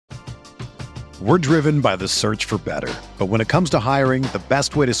We're driven by the search for better. But when it comes to hiring, the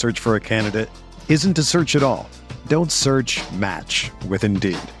best way to search for a candidate isn't to search at all. Don't search, match with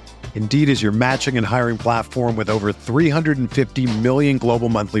Indeed. Indeed is your matching and hiring platform with over 350 million global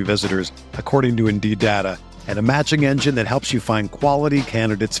monthly visitors, according to Indeed data, and a matching engine that helps you find quality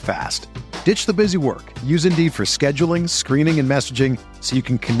candidates fast. Ditch the busy work. Use Indeed for scheduling, screening, and messaging so you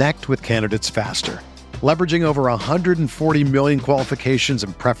can connect with candidates faster. Leveraging over 140 million qualifications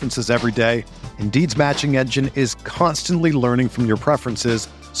and preferences every day, Indeed's matching engine is constantly learning from your preferences,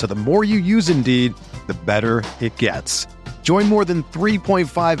 so the more you use Indeed, the better it gets. Join more than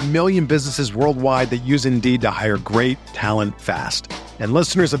 3.5 million businesses worldwide that use Indeed to hire great talent fast. And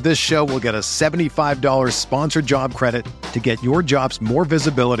listeners of this show will get a $75 sponsored job credit to get your jobs more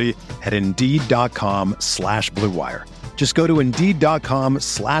visibility at Indeed.com/Blue Wire. Just go to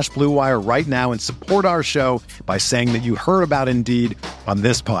Indeed.com/Blue Wire right now and support our show by saying that you heard about Indeed on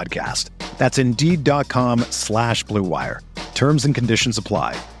this podcast. That's Indeed.com/Blue Wire. Terms and conditions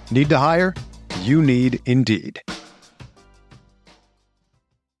apply. Need to hire? You need Indeed.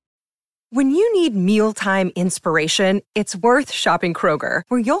 When you need mealtime inspiration, it's worth shopping Kroger,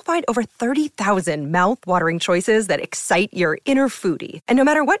 where you'll find over 30,000 mouth-watering choices that excite your inner foodie. And no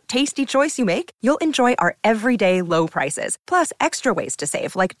matter what tasty choice you make, you'll enjoy our everyday low prices, plus extra ways to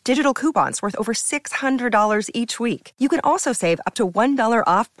save, like digital coupons worth over $600 each week. You can also save up to $1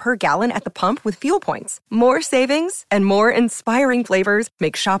 off per gallon at the pump with fuel points. More savings and more inspiring flavors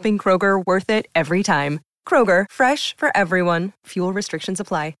make shopping Kroger worth it every time. Kroger, fresh for everyone. Fuel restrictions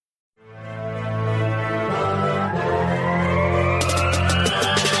apply.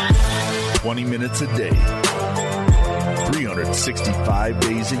 20 minutes a day, 365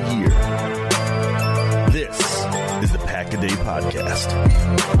 days a year. This is the Pack-A-Day Podcast.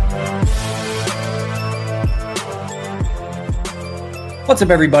 What's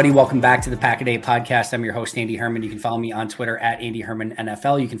up, everybody? Welcome back to the Pack-A-Day Podcast. I'm your host, Andy Herman. You can follow me on Twitter at Andy Herman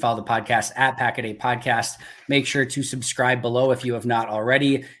NFL. You can follow the podcast at Pack-A-Day Podcast. Make sure to subscribe below if you have not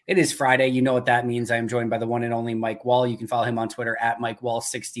already. It is Friday. You know what that means. I am joined by the one and only Mike Wall. You can follow him on Twitter at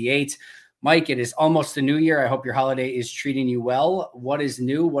MikeWall68. Mike, it is almost the new year. I hope your holiday is treating you well. What is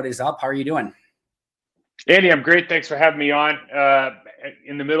new? What is up? How are you doing? Andy, I'm great. Thanks for having me on.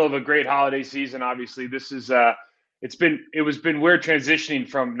 In the middle of a great holiday season, obviously. This is it's been weird transitioning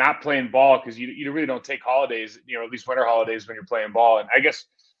from not playing ball, because you really don't take holidays, at least winter holidays, when you're playing ball. And I guess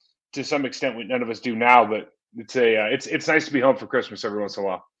to some extent none of us do now, but it's nice to be home for Christmas every once in a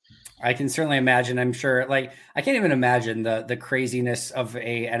while. I can certainly imagine. I'm sure, I can't even imagine the craziness of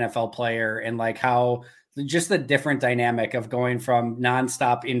a NFL player and how just the different dynamic of going from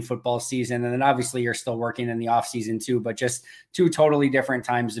nonstop in football season. And then obviously you're still working in the off season too, but just two totally different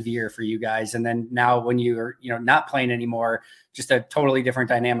times of year for you guys. And then now when you're, not playing anymore, just a totally different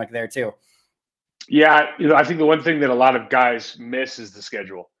dynamic there too. Yeah. I think the one thing that a lot of guys miss is the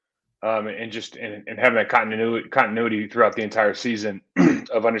schedule. And having that continuity throughout the entire season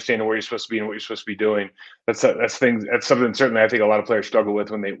of understanding where you're supposed to be and what you're supposed to be doing. That's something certainly I think a lot of players struggle with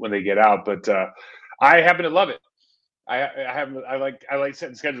when they get out. But I happen to love it. I like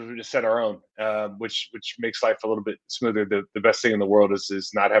setting schedules. We just set our own, which makes life a little bit smoother. The best thing in the world is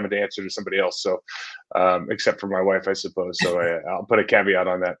not having to answer to somebody else. So, except for my wife, I suppose. So I'll put a caveat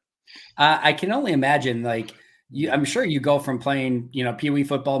on that. I can only imagine, I'm sure you go from playing, Pee Wee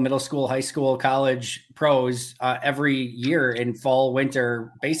football, middle school, high school, college, pros every year in fall,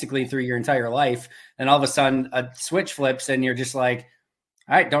 winter, basically through your entire life. And all of a sudden a switch flips and you're just like,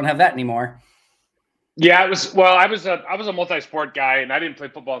 all right, don't have that anymore. Yeah, I was a multi-sport guy, and I didn't play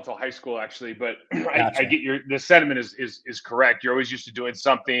football until high school, actually. But gotcha. I get the sentiment is correct. You're always used to doing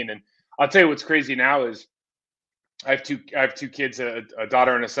something. And I'll tell you what's crazy now is I have two kids, a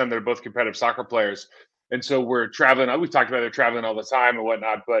daughter and a son that are both competitive soccer players. And so we're traveling. We've talked about they're traveling all the time and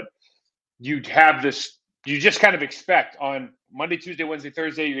whatnot, but you just kind of expect on Monday, Tuesday, Wednesday,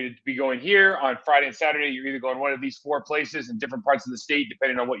 Thursday, you're going to be going here. On Friday and Saturday, you're either going one of these four places in different parts of the state,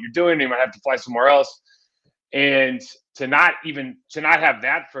 depending on what you're doing. You might have to fly somewhere else. And to not have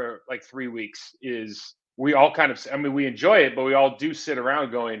that for 3 weeks is, we all kind of, we enjoy it, but we all do sit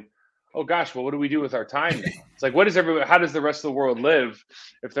around going, oh gosh, well, what do we do with our time? It's like, how does the rest of the world live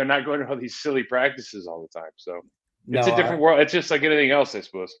if they're not going to all these silly practices all the time? So it's a different world. It's just like anything else, I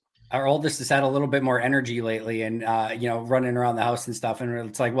suppose. Our oldest has had a little bit more energy lately and, running around the house and stuff. And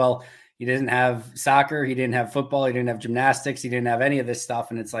it's like, well, he didn't have soccer. He didn't have football. He didn't have gymnastics. He didn't have any of this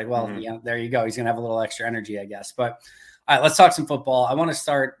stuff. And it's like, well, there you go. He's going to have a little extra energy, I guess. But all right, let's talk some football. I want to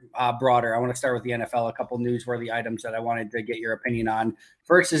start broader. I want to start with the NFL, a couple newsworthy items that I wanted to get your opinion on.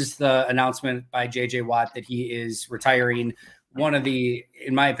 First is the announcement by J.J. Watt that he is retiring one of the,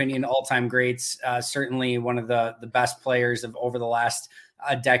 in my opinion, all-time greats, certainly one of the best players of over the last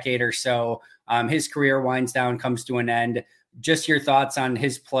decade or so. His career winds down, comes to an end. Just your thoughts on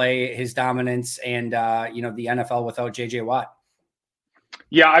his play, his dominance, and the NFL without JJ Watt.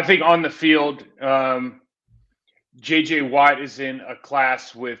 Yeah, I think on the field, JJ Watt is in a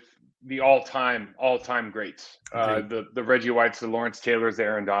class with the all-time greats. The Reggie Whites, the Lawrence Taylors, the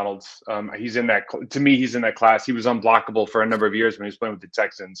Aaron Donalds. He's in that. To me, he's in that class. He was unblockable for a number of years when he was playing with the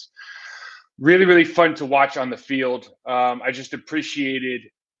Texans. Really, really fun to watch on the field. I just appreciated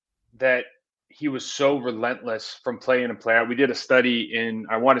that he was so relentless from play in and play out. We did a study in,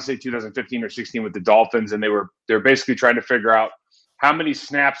 I want to say 2015 or 16 with the Dolphins, and they're basically trying to figure out how many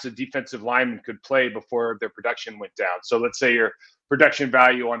snaps a defensive lineman could play before their production went down. So let's say your production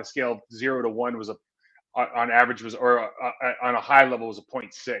value on a scale of 0 to 1 was on average on a high level was a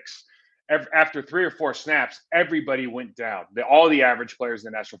 0.6. After 3 or 4 snaps, everybody went down. All the average players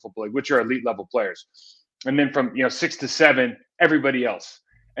in the National Football League, which are elite level players, and then from 6 to 7, everybody else.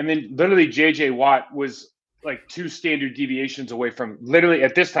 And then literally JJ Watt was like 2 standard deviations away from, literally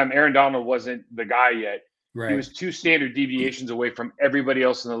at this time, Aaron Donald wasn't the guy yet. Right. He was 2 standard deviations away from everybody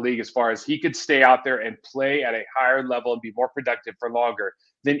else in the league as far as he could stay out there and play at a higher level and be more productive for longer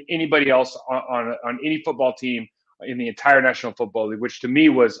than anybody else on any football team in the entire National Football League, which to me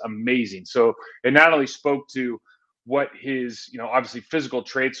was amazing. So it not only spoke to what his, obviously physical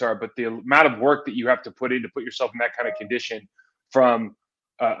traits are, but the amount of work that you have to put in to put yourself in that kind of condition from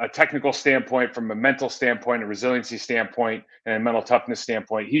a technical standpoint, from a mental standpoint, a resiliency standpoint, and a mental toughness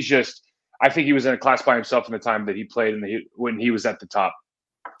standpoint. I think he was in a class by himself in the time that he played when he was at the top.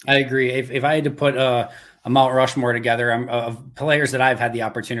 I agree. If I had to put a Mount Rushmore together of players that I've had the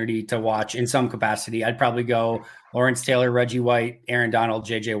opportunity to watch in some capacity, I'd probably go Lawrence Taylor, Reggie White, Aaron Donald,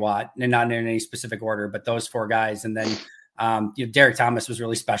 JJ Watt, and not in any specific order, but those 4 guys. And then Derek Thomas was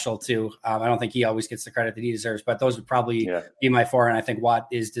really special too. I don't think he always gets the credit that he deserves, but those would probably be my 4. And I think Watt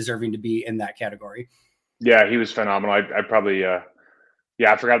is deserving to be in that category. Yeah, he was phenomenal. I probably, I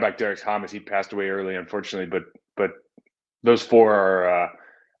forgot about Derek Thomas. He passed away early, unfortunately, but those 4 are,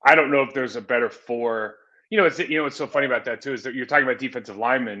 I don't know if there's a better 4. What's so funny about that too, is that you're talking about defensive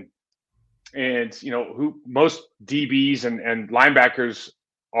linemen, and, who most DBs and linebackers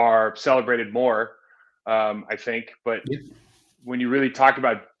are celebrated more, I think. But when you really talk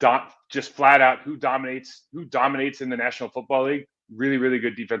about just flat out who dominates in the National Football League, really, really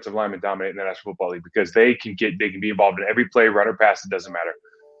good defensive linemen dominate in the National Football League because they can be involved in every play, run or pass. It doesn't matter.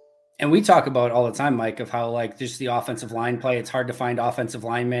 And we talk about all the time, Mike, of how just the offensive line play, it's hard to find offensive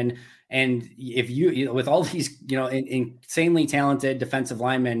linemen. And if you with all these, insanely talented defensive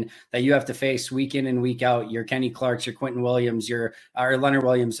linemen that you have to face week in and week out, your Kenny Clarks, your Quentin Williams, your Leonard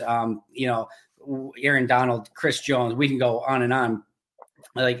Williams, Aaron Donald, Chris Jones, we can go on and on.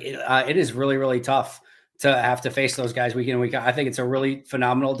 It is really, really tough to have to face those guys week in and week out. I think it's a really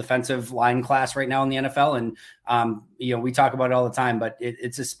phenomenal defensive line class right now in the NFL. And, we talk about it all the time, but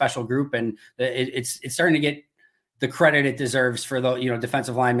it's a special group, and it's starting to get the credit it deserves for the,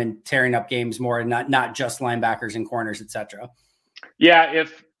 defensive linemen tearing up games more, and not just linebackers and corners, et cetera. Yeah.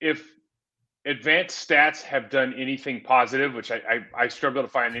 If advanced stats have done anything positive, which I struggle to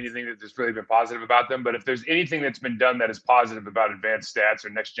find anything that's really been positive about them, but if there's anything that's been done that is positive about advanced stats or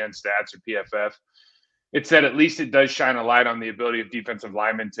next gen stats or PFF, it's that at least it does shine a light on the ability of defensive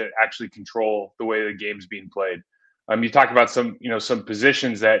linemen to actually control the way the game's being played. You talk about some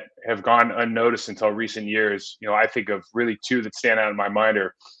positions that have gone unnoticed until recent years. I think of really 2 that stand out in my mind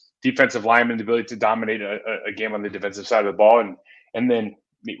are defensive linemen, the ability to dominate a game on the defensive side of the ball, and then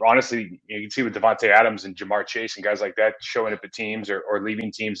honestly, you can see with Devontae Adams and Jamar Chase and guys like that showing up at teams or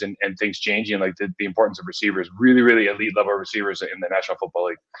leaving teams and things changing, like the importance of receivers, really, really elite level receivers in the National Football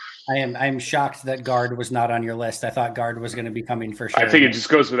League. I'm shocked that guard was not on your list. I thought guard was going to be coming for sure. I think it just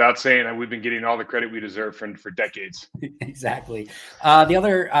goes without saying that we've been getting all the credit we deserve for decades. Exactly. The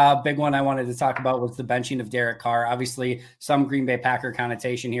other big one I wanted to talk about was the benching of Derek Carr. Obviously, some Green Bay Packer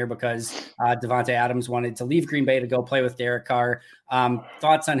connotation here because Devontae Adams wanted to leave Green Bay to go play with Derek Carr.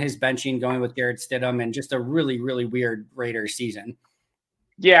 Thoughts on his benching going with Garrett Stidham and just a really, really weird Raiders season?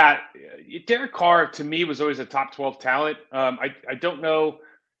 Yeah, Derek Carr to me was always a top 12 talent. I don't know.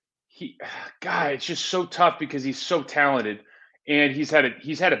 It's just so tough because he's so talented and he's had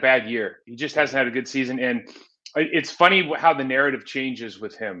a bad year. He just hasn't had a good season. And it's funny how the narrative changes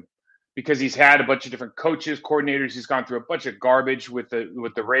with him because he's had a bunch of different coaches, coordinators. He's gone through a bunch of garbage with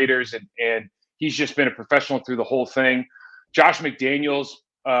the Raiders and he's just been a professional through the whole thing. Josh McDaniels,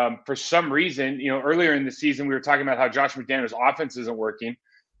 for some reason, earlier in the season, we were talking about how Josh McDaniels' offense isn't working.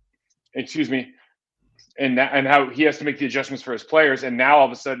 Excuse me. and how he has to make the adjustments for his players. And now all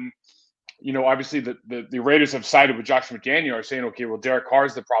of a sudden, obviously the Raiders have sided with Josh McDaniel, are saying, okay, well, Derek Carr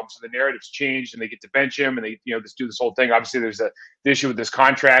is the problem. So the narrative's changed and they get to bench him and they, just do this whole thing. Obviously there's the issue with this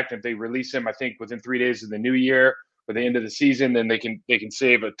contract. If they release him, I think within 3 days of the new year or the end of the season, then they can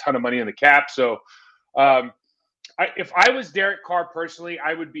save a ton of money in the cap. So if I was Derek Carr personally,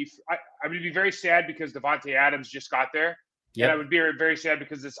 I would be very sad because Davante Adams just got there. Yep. And I would be very sad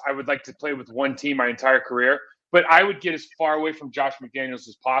because I would like to play with one team my entire career. But I would get as far away from Josh McDaniels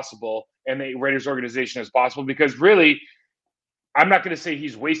as possible and the Raiders organization as possible, because really, I'm not going to say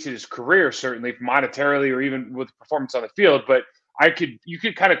he's wasted his career, certainly monetarily or even with performance on the field. But you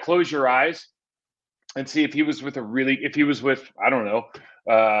could kind of close your eyes and see if he was with I don't know,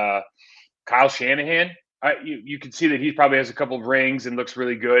 Kyle Shanahan. You can see that he probably has a couple of rings and looks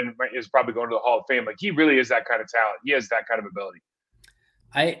really good and is probably going to the Hall of Fame. Like, he really is that kind of talent. He has that kind of ability.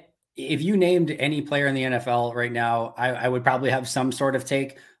 If you named any player in the NFL right now, I would probably have some sort of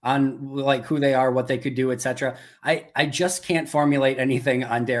take on like who they are, what they could do, etc. I just can't formulate anything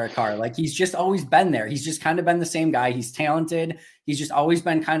on Derek Carr. Like, he's just always been there. He's just kind of been the same guy. He's talented. He's just always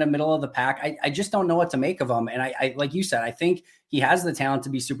been kind of middle of the pack. I just don't know what to make of him. And I like you said, I think he has the talent to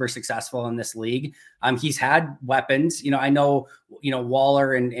be super successful in this league. He's had weapons. I know,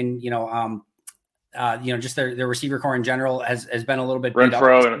 Waller and just their receiver core in general has been a little bit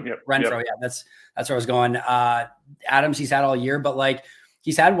Renfro. Yeah, that's where I was going. Adams, he's had all year, but like,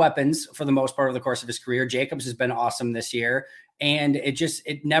 he's had weapons for the most part of the course of his career. Jacobs has been awesome this year. And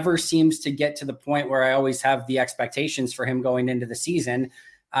it never seems to get to the point where I always have the expectations for him going into the season.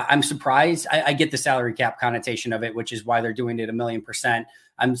 I'm surprised. I get the salary cap connotation of it, which is why they're doing it 1,000,000%.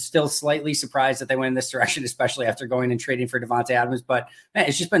 I'm still slightly surprised that they went in this direction, especially after going and trading for Davante Adams. But man,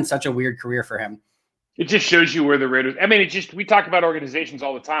 it's just been such a weird career for him. It just shows you where the Raiders. I mean, we talk about organizations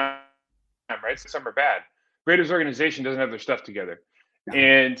all the time, right? Some are bad. Raiders organization doesn't have their stuff together. No.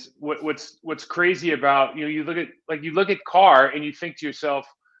 And what's crazy about, you look at Carr and you think to yourself,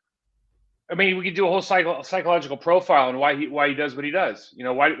 I mean, we could do a whole psychological profile on why he does what he does.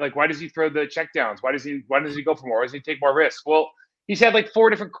 Why does he throw the checkdowns? Why does he go for more? Why does he take more risks? Well, he's had like 4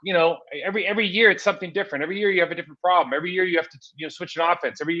 different, every year it's something different. Every year you have a different problem. Every year you have to switch an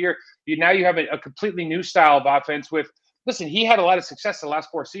offense. Every year you have a completely new style of offense listen, he had a lot of success the last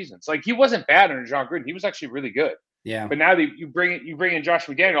 4 seasons. Like, he wasn't bad under John Gruden. He was actually really good. Yeah. But now that you bring in Josh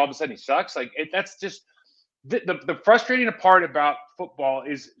McDaniel, all of a sudden he sucks. Like, that's just the frustrating part about football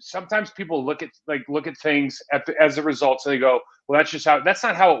is sometimes people look at things as a result. So they go, well, that's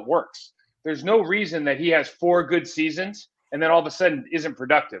not how it works. There's no reason that he has 4 good seasons and then all of a sudden isn't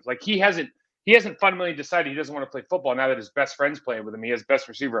productive. Like, he hasn't fundamentally decided he doesn't want to play football now that his best friend's playing with him. He has best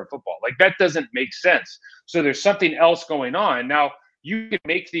receiver in football. Like, that doesn't make sense. So there's something else going on. Now, you can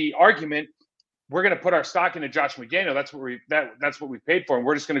make the argument, we're going to put our stock into Josh McDaniel. That's what we paid for. And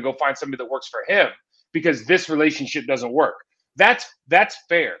we're just going to go find somebody that works for him because this relationship doesn't work. That's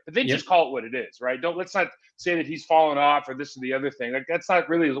fair. But then just call it what it is, right? Let's not say that he's fallen off or this or the other thing. Like, that's not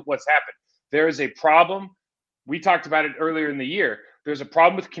really what's happened. There is a problem. We talked about it earlier in the year. There's a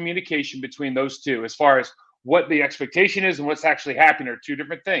problem with communication between those two as far as what the expectation is and what's actually happening are 2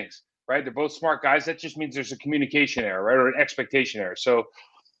 different things, right? They're both smart guys. That just means there's a communication error, right? Or an expectation error. So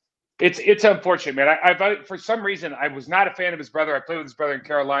it's unfortunate, man. I for some reason, I was not a fan of his brother. I played with his brother in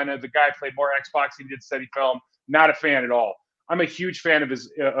Carolina. The guy played more Xbox. He did study film. Not a fan at all. I'm a huge fan of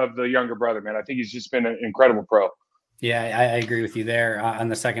the younger brother, man. I think he's just been an incredible pro. Yeah, I agree with you there on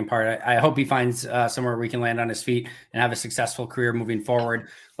the second part. I hope he finds somewhere where he can land on his feet and have a successful career moving forward.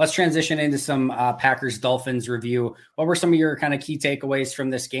 Let's transition into some Packers-Dolphins review. What were some of your kind of key takeaways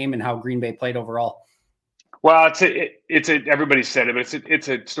from this game and how Green Bay played overall? Well, everybody said it, but it's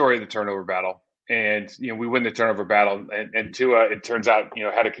a story of the turnover battle. And, we win the turnover battle. And Tua, it turns out,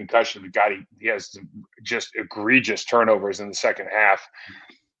 had a concussion. He has some just egregious turnovers in the second half.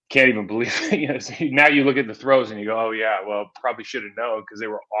 Can't even believe it. Now you look at the throws and you go, oh, yeah, well, probably should have known because they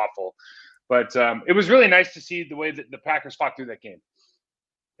were awful. But it was really nice to see the way that the Packers fought through that game.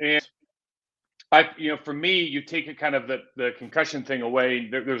 And for me, you take it kind of the concussion thing away.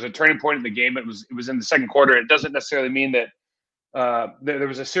 There was a turning point in the game. It was in the second quarter. It doesn't necessarily mean that there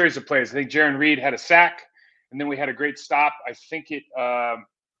was a series of plays. I think Jaron Reed had a sack, and then we had a great stop. I think it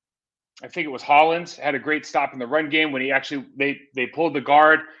was Hollins had a great stop in the run game when they pulled the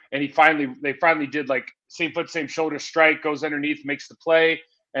guard and they finally did like same foot, same shoulder strike, goes underneath, makes the play.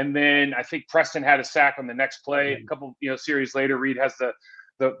 And then I think Preston had a sack on the next play. A couple, series later, Reed has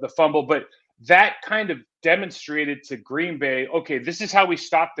the fumble, but that kind of demonstrated to Green Bay, okay, this is how we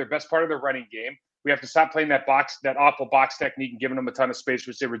stop their best part of their running game. We have to stop playing that awful box technique and giving them a ton of space,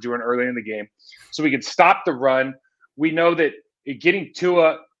 which they were doing early in the game. So we can stop the run. We know that getting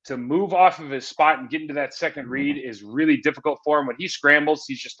Tua to move off of his spot and get into that second read is really difficult for him. When he scrambles,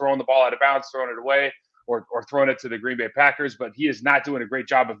 he's just throwing the ball out of bounds, throwing it away, or throwing it to the Green Bay Packers. But he is not doing a great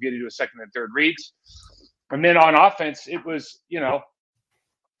job of getting to a second and third reads. And then on offense, it was,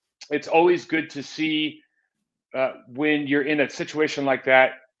 it's always good to see when you're in a situation like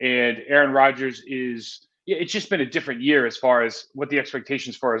that and Aaron Rodgers it's just been a different year as far as what the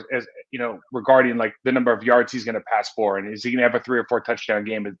expectations for as regarding like the number of yards he's going to pass for. And is he going to have a 3 or 4 touchdown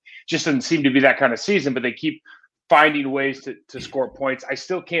game? It just doesn't seem to be that kind of season, but they keep finding ways to score points. I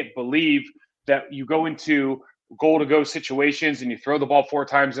still can't believe that you go into goal to go situations and you throw the ball 4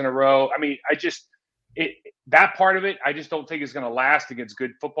 times in a row. I mean, that part of it, I just don't think is going to last against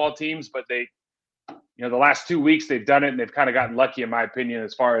good football teams, but the last 2 weeks they've done it and they've kind of gotten lucky in my opinion,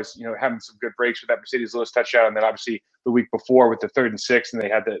 as far as, having some good breaks with that Mercedes Lewis touchdown. And then obviously the week before with the 3rd and 6, and they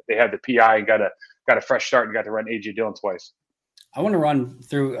had the PI and got a fresh start and got to run AJ Dillon twice. I want to run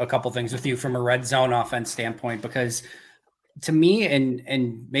through a couple things with you from a red zone offense standpoint, because to me,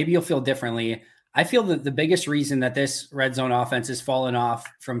 and maybe you'll feel differently, I feel that the biggest reason that this red zone offense has fallen off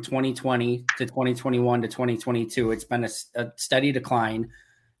from 2020 to 2021 to 2022, it's been a steady decline,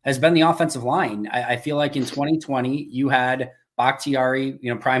 has been the offensive line. I feel like in 2020, you had Bakhtiari,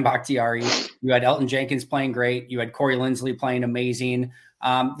 prime Bakhtiari. You had Elton Jenkins playing great. You had Corey Linsley playing amazing.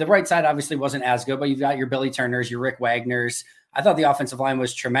 The right side obviously wasn't as good, but you've got your Billy Turners, your Rick Wagners. I thought the offensive line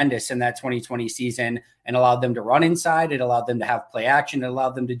was tremendous in that 2020 season and allowed them to run inside. It allowed them to have play action. It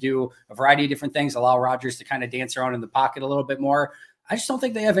allowed them to do a variety of different things, allow Rodgers to kind of dance around in the pocket a little bit more. I just don't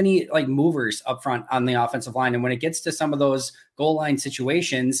think they have any movers up front on the offensive line. And when it gets to some of those goal line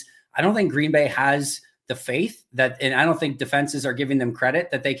situations, I don't think Green Bay has the faith and I don't think defenses are giving them credit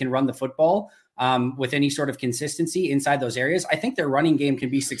that they can run the football with any sort of consistency inside those areas. I think their running game can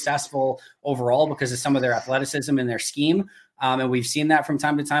be successful overall because of some of their athleticism and their scheme. And we've seen that from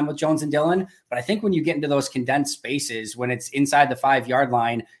time to time with Jones and Dillon. But I think when you get into those condensed spaces, when it's inside the 5-yard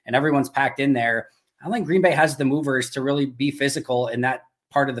line and everyone's packed in there, I don't think Green Bay has the movers to really be physical in that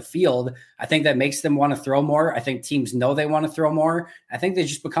part of the field. I think that makes them want to throw more. I think teams know they want to throw more. I think they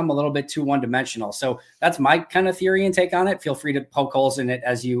just become a little bit too one-dimensional. So that's my kind of theory and take on it. Feel free to poke holes in it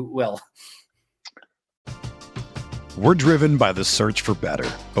as you will. We're driven by the search for better.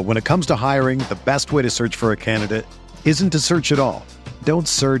 But when it comes to hiring, the best way to search for a candidate isn't to search at all. Don't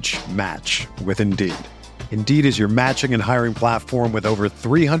search, match with Indeed. Indeed is your matching and hiring platform with over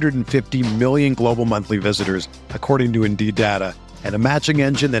 350 million global monthly visitors, according to Indeed data, and a matching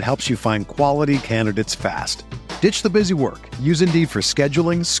engine that helps you find quality candidates fast. Ditch the busy work. Use Indeed for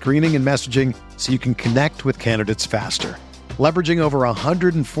scheduling, screening, and messaging so you can connect with candidates faster. Leveraging over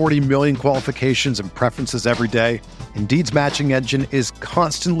 140 million qualifications and preferences every day, Indeed's matching engine is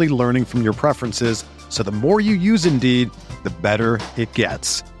constantly learning from your preferences, so the more you use Indeed, the better it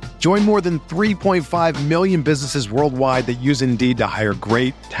gets. Join more than 3.5 million businesses worldwide that use Indeed to hire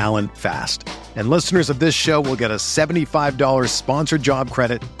great talent fast. And listeners of this show will get a $75 sponsored job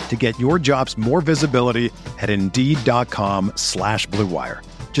credit to get your jobs more visibility at Indeed.com/Blue Wire.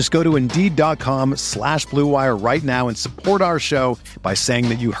 Just go to Indeed.com/Blue Wire right now and support our show by saying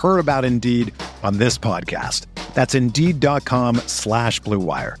that you heard about Indeed on this podcast. That's Indeed.com/Blue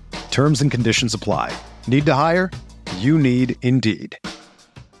Wire. Terms and conditions apply. Need to hire? You need Indeed.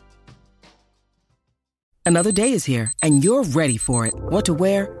 Another day is here, and you're ready for it. What to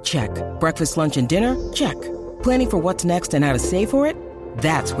wear? Check. Breakfast, lunch, and dinner? Check. Planning for what's next and how to save for it?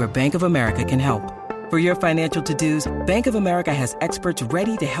 That's where Bank of America can help. For your financial to-dos, Bank of America has experts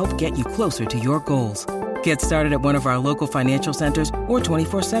ready to help get you closer to your goals. Get started at one of our local financial centers or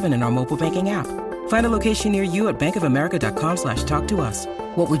 24/7 in our mobile banking app. Find a location near you at bankofamerica.com/talktous.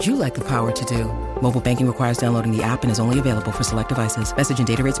 What would you like the power to do? Mobile banking requires downloading the app and is only available for select devices. Message and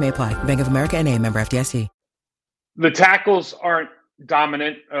data rates may apply. Bank of America NA, member FDIC. The tackles aren't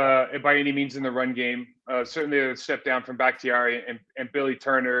dominant by any means in the run game. Certainly a step down from Bakhtiari and Billy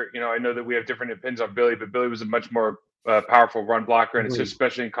Turner. I know that we have different opinions on Billy, but Billy was a much more powerful run blocker, and it's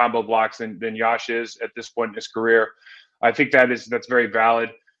especially in combo blocks than Yosh is at this point in his career. I think that's very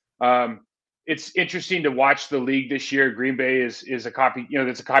valid. It's interesting to watch the league this year. Green Bay is a copy.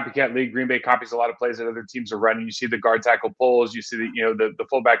 It's a copycat league. Green Bay copies a lot of plays that other teams are running. You see the guard tackle pulls. You see the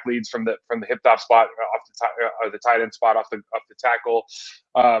fullback leads from the hip top spot off the tight end spot off the tackle.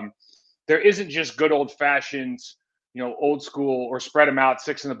 There isn't just good old fashioned old school, or spread them out,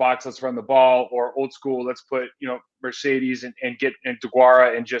 6 in the box, let's run the ball, or old school, let's put, Mercedes and get and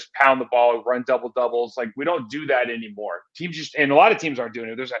DeGuara and just pound the ball, run double doubles. Like, we don't do that anymore. Teams and a lot of teams aren't doing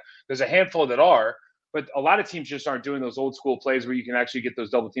it. There's a handful that are, but a lot of teams just aren't doing those old school plays where you can actually get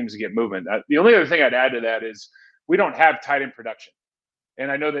those double teams to get movement. The only other thing I'd add to that is we don't have tight end production.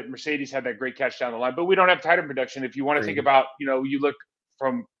 And I know that Mercedes had that great catch down the line, but we don't have tight end production. If you want to think about, you look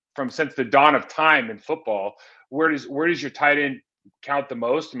from since the dawn of time in football, where does your tight end count the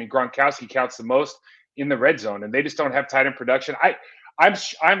most? I mean, Gronkowski counts the most in the red zone, and they just don't have tight end production.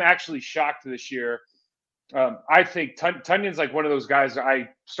 I'm actually shocked this year. I think Tunyon's like one of those guys that I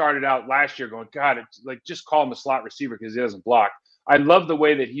started out last year going, God, it's like, just call him a slot receiver because he doesn't block. I love the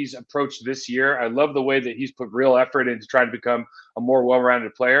way that he's approached this year. I love the way that he's put real effort into trying to become a more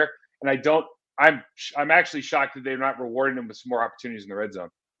well-rounded player. And I'm actually shocked that they're not rewarding him with some more opportunities in the red zone.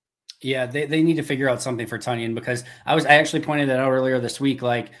 Yeah, they need to figure out something for Tonyan, because I actually pointed that out earlier this week.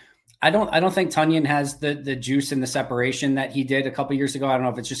 Like, I don't think Tonyan has the juice and the separation that he did a couple years ago. I don't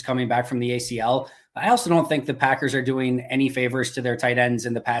know if it's just coming back from the ACL. I also don't think the Packers are doing any favors to their tight ends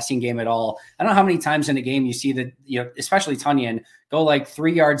in the passing game at all. I don't know how many times in a game you see that, especially Tonyan, go like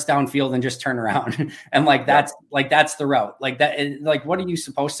 3 yards downfield and just turn around. And that's the route. Like that, like, what are you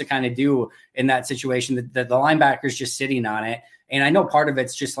supposed to kind of do in that situation? The linebacker's just sitting on it. And I know part of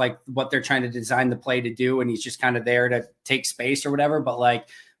it's just like what they're trying to design the play to do, and he's just kind of there to take space or whatever. But like,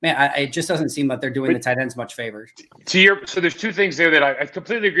 man, it just doesn't seem like they're doing the tight ends much favors. So there's two things there that I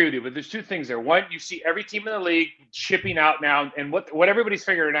completely agree with you, but there's two things there. One, you see every team in the league chipping out now, and what everybody's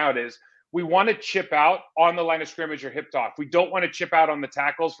figuring out is we want to chip out on the line of scrimmage or hipped off. We don't want to chip out on the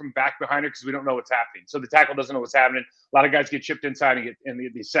tackles from back behind it because we don't know what's happening. So the tackle doesn't know what's happening. A lot of guys get chipped inside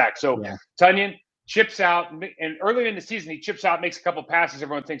and get sacked. So Tonyan chips out, and earlier in the season he chips out, makes a couple passes.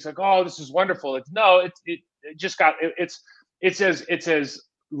 Everyone thinks like, oh, this is wonderful. It's as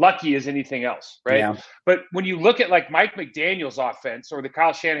lucky as anything else, right? Yeah. But when you look at like Mike McDaniel's offense or the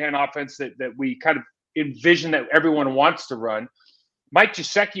Kyle Shanahan offense that we kind of envision that everyone wants to run, Mike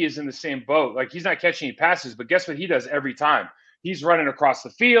Gesicki is in the same boat. Like, he's not catching any passes, but guess what he does every time? He's running across the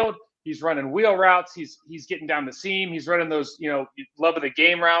field. He's running wheel routes. He's getting down the seam. He's running those, love of the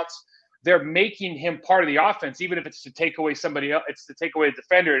game routes. They're making him part of the offense, even if it's to take away somebody else. It's to take away a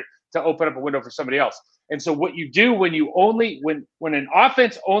defender to open up a window for somebody else. And so what you do when an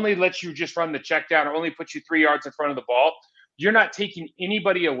offense only lets you just run the check down or only puts you 3 yards in front of the ball, you're not taking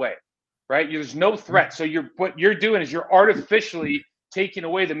anybody away, right? There's no threat. So what you're doing is you're artificially taking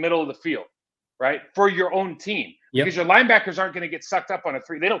away the middle of the field, right, for your own team. Yep. Because your linebackers aren't going to get sucked up on a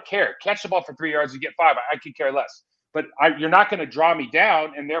 3. They don't care. Catch the ball for 3 yards, you get 5. I could care less. But you're not going to draw me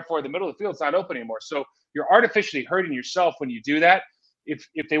down, and therefore the middle of the field's not open anymore. So you're artificially hurting yourself when you do that. If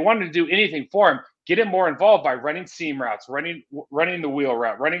they wanted to do anything for him, get him more involved by running seam routes, running the wheel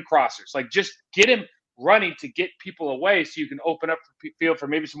route, running crossers. Like, just get him running to get people away so you can open up the field for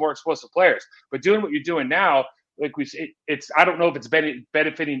maybe some more explosive players. But doing what you're doing now, like I don't know if it's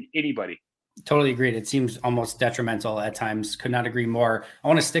benefiting anybody. Totally agreed. It seems almost detrimental at times. Could not agree more. I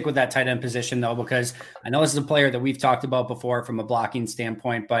want to stick with that tight end position, though, because I know this is a player that we've talked about before from a blocking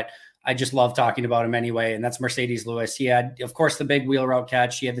standpoint, but I just love talking about him anyway. And that's Mercedes Lewis. He had, of course, the big wheel route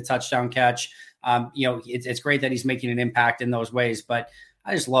catch. He had the touchdown catch. It's great that he's making an impact in those ways, but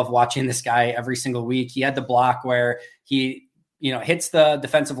I just love watching this guy every single week. He had the block where he, hits the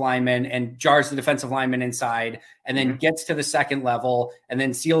defensive lineman and jars the defensive lineman inside, and then gets to the second level and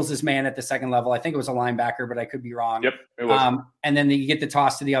then seals his man at the second level. I think it was a linebacker, but I could be wrong. Yep, it was. And then you get the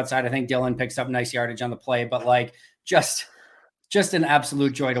toss to the outside. I think Dylan picks up nice yardage on the play, but like just an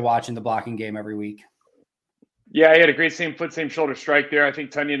absolute joy to watch in the blocking game every week. Yeah, he had a great same foot, same shoulder strike there. I think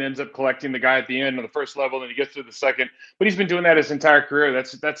Tonyan ends up collecting the guy at the end on the first level, and he gets to the second. But he's been doing that his entire career.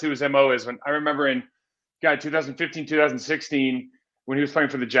 That's who his MO is. When I remember in 2015, 2016, when he was playing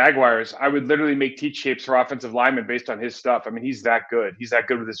for the Jaguars, I would literally make teach shapes for offensive linemen based on his stuff. I mean, he's that good. He's that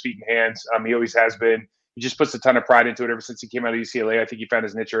good with his feet and hands. He always has been. He just puts a ton of pride into it ever since he came out of UCLA. I think he found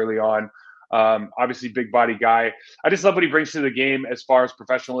his niche early on. Obviously, big body guy. I just love what he brings to the game as far as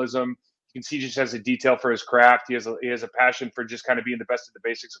professionalism. You can see he just has a detail for his craft. He has a passion for just kind of being the best at the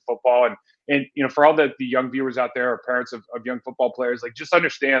basics of football. And for all the young viewers out there or parents of young football players, like, just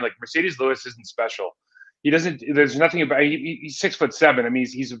understand, like, Mercedes Lewis isn't special. There's nothing about, he's 6'7". I mean,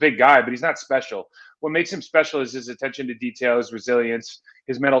 he's a big guy, but he's not special. What makes him special is his attention to detail, his resilience,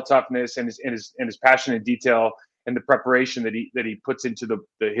 his mental toughness, and his passion and detail, and the preparation that he puts into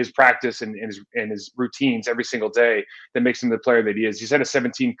his practice and his routines every single day that makes him the player that he is. He's had a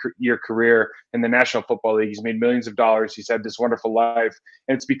 17-year career in the National Football League. He's made millions of dollars. He's had this wonderful life,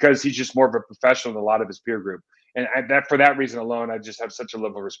 and it's because he's just more of a professional than a lot of his peer group. And that for that reason alone, I just have such a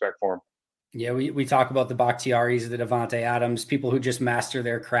level of respect for him. Yeah, we talk about the Bakhtiaris, the Devontae Adams, people who just master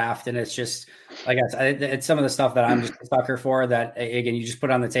their craft. And it's just, like I said, it's some of the stuff that I'm just a sucker for, that, again, you just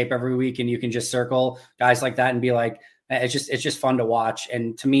put on the tape every week and you can just circle guys like that and be like, it's just fun to watch.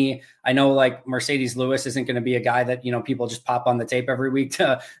 And to me, I know like Mercedes Lewis isn't going to be a guy that, people just pop on the tape every week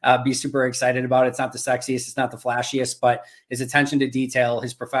to be super excited about. It's not the sexiest, it's not the flashiest, but his attention to detail,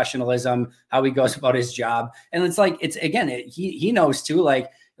 his professionalism, how he goes about his job. And it's like, he knows too,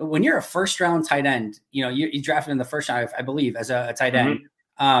 like, when you're a first round tight end, you drafted in the first round, I believe, as a tight end,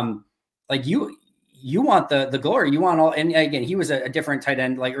 like you want the glory, you want all, and again, he was a different tight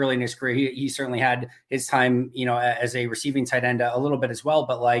end, like early in his career. He certainly had his time, as a receiving tight end a little bit as well,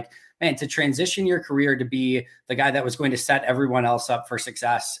 but like, man, to transition your career to be the guy that was going to set everyone else up for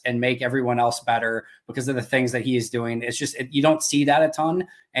success and make everyone else better because of the things that he is doing. It's just, you don't see that a ton.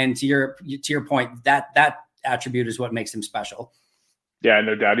 And to your point, that attribute is what makes him special. Yeah,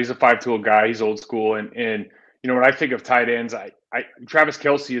 no doubt. He's a 5-tool guy. He's old school. And when I think of tight ends, Travis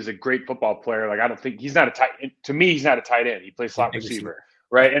Kelce is a great football player. Like, I don't think he's not a tight end. To me, he's not a tight end. He plays slot receiver,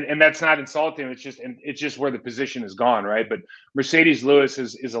 right? And that's not insulting. It's just where the position is gone, right? But Mercedes Lewis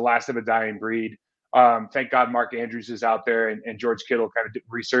is the last of a dying breed. Thank God Mark Andrews is out there and George Kittle kind of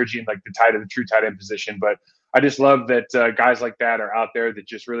resurging like the true tight end position. But I just love that guys like that are out there that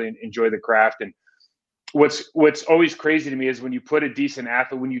just really enjoy the craft. And what's always crazy to me is when you put a decent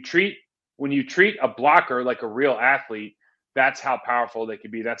athlete, when you treat a blocker like a real athlete, that's how powerful they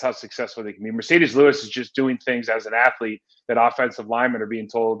can be. That's how successful they can be. Mercedes Lewis is just doing things as an athlete that offensive linemen are being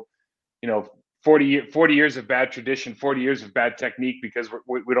told, 40 years of bad tradition, 40 years of bad technique because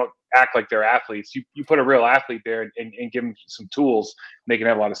we don't act like they're athletes. You put a real athlete there and give them some tools, and they can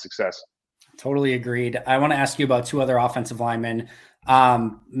have a lot of success. Totally agreed. I want to ask you about two other offensive linemen.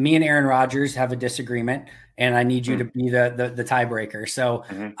 Me and Aaron Rodgers have a disagreement, and I need you to be the tiebreaker. So,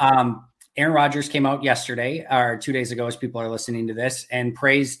 Aaron Rodgers came out yesterday or 2 days ago, as people are listening to this, and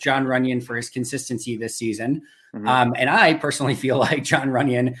praised Jon Runyan for his consistency this season. And I personally feel like Jon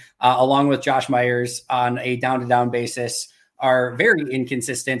Runyan, along with Josh Myers on a down-to-down basis, are very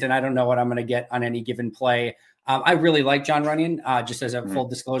inconsistent, and I don't know what I'm going to get on any given play. I really like Jon Runyan, just as a full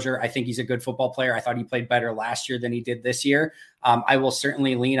disclosure. I think he's a good football player. I thought he played better last year than he did this year. I will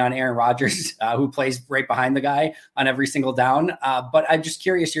certainly lean on Aaron Rodgers, who plays right behind the guy on every single down. But I'm just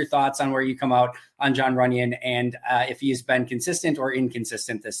curious your thoughts on where you come out on Jon Runyan and if he has been consistent or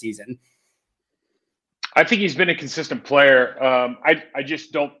inconsistent this season. I think he's been a consistent player. I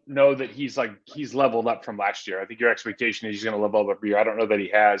just don't know that he's leveled up from last year. I think your expectation is he's going to level up every year. I don't know that he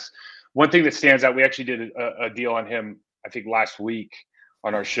has. One thing that stands out, we actually did a deal on him, I think last week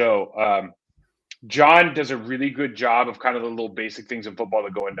on our show. John does a really good job of kind of the little basic things in football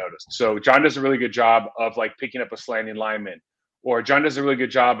that go unnoticed. So John does a really good job of like picking up a slanting lineman, or John does a really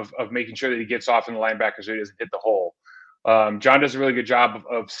good job of making sure that he gets off in the linebacker so he doesn't hit the hole. John does a really good job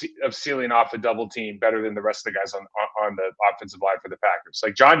of sealing off a double team better than the rest of the guys on the offensive line for the Packers.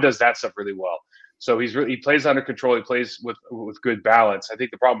 Like John does that stuff really well. So he plays under control. He plays with good balance. I think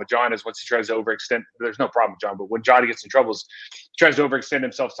the problem with John is once he tries to overextend, there's no problem with John, but when John gets in trouble, he tries to overextend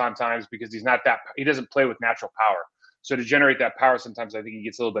himself sometimes because he doesn't play with natural power. So to generate that power, sometimes I think he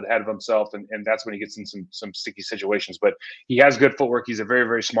gets a little bit ahead of himself, and that's when he gets in some sticky situations. But he has good footwork. He's a very,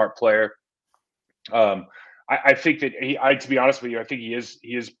 very smart player. I think that to be honest with you, I think he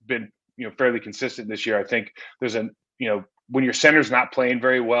has been fairly consistent this year. I think there's when your center's not playing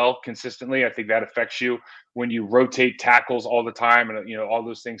very well consistently, I think that affects you. When you rotate tackles all the time and all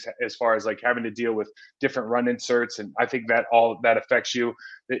those things as far as like having to deal with different run inserts, and I think that all that affects you.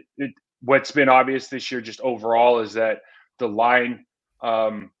 What's been obvious this year just overall is that the line,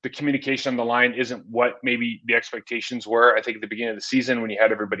 the communication on the line isn't what maybe the expectations were, I think, at the beginning of the season when you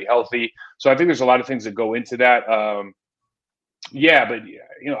had everybody healthy. So I think there's a lot of things that go into that. I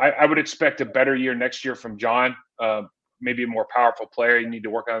would expect a better year next year from John. Maybe a more powerful player you need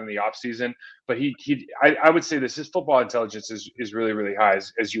to work on in the offseason. But I would say his football intelligence is really, really high,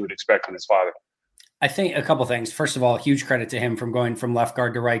 as you would expect with his father. I think a couple things. First of all, huge credit to him from going from left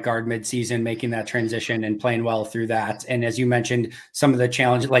guard to right guard midseason, making that transition and playing well through that. And as you mentioned, some of the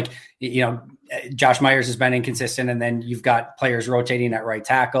challenges, Josh Myers has been inconsistent, and then you've got players rotating at right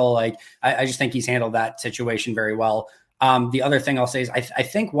tackle. I just think he's handled that situation very well. The other thing I'll say is I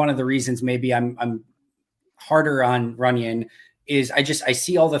think one of the reasons maybe I'm harder on Runyan is I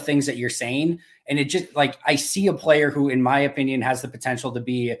see all the things that you're saying, and it just I see a player who, in my opinion, has the potential to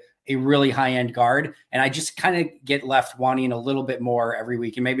be a really high-end guard. And I just kind of get left wanting a little bit more every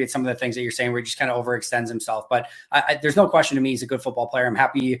week. And maybe it's some of the things that you're saying where he just kind of overextends himself. But there's no question to me he's a good football player. I'm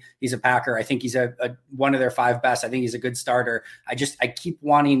happy he's a Packer. I think he's a one of their 5 best. I think he's a good starter. I keep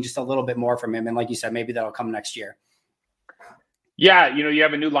wanting just a little bit more from him. And like you said, maybe that'll come next year. Yeah, you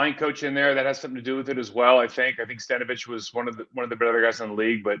have a new line coach in there that has something to do with it as well. I think Stanovich was one of the better guys in the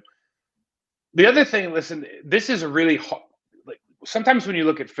league. But the other thing, listen, this is a really hard. Like, sometimes when you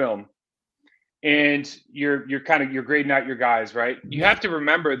look at film and you're grading out your guys, right? You have to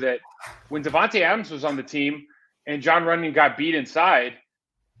remember that when Davante Adams was on the team and John Runyon got beat inside,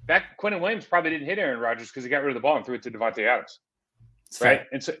 that Quentin Williams probably didn't hit Aaron Rodgers because he got rid of the ball and threw it to Davante Adams, right?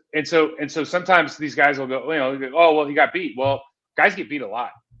 And so sometimes these guys will go, oh well, he got beat. Well, guys get beat a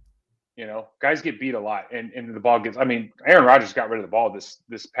lot. Guys get beat a lot, and the ball gets. I mean, Aaron Rodgers got rid of the ball this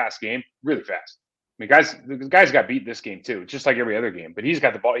past game really fast. I mean, the guys got beat this game too, just like every other game. But he's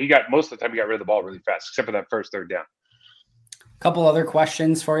got the ball. Most of the time he got rid of the ball really fast, except for that first third down. A couple other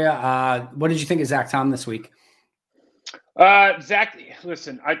questions for you. What did you think of Zach Tom this week? Zach,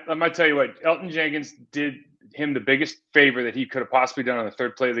 listen, I'm gonna tell you what. Elton Jenkins did him the biggest favor that he could have possibly done on the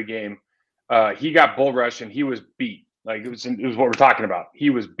third play of the game. He got bull rushed and he was beat. Like it was what we're talking about. He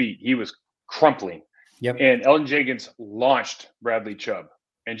was beat. He was crumpling. Yep. And Elton Jenkins launched Bradley Chubb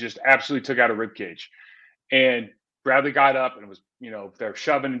and just absolutely took out a ribcage. And Bradley got up and was, they're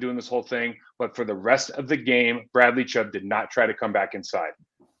shoving and doing this whole thing. But for the rest of the game, Bradley Chubb did not try to come back inside.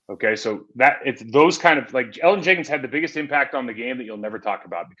 Okay, so it's those kind of, like, Elton Jenkins had the biggest impact on the game that you'll never talk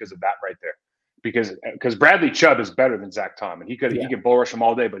about because of that right there. Because Bradley Chubb is better than Zach Tom, and he could bull rush him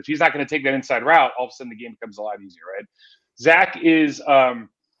all day. But if he's not going to take that inside route, all of a sudden the game becomes a lot easier, right? Zach's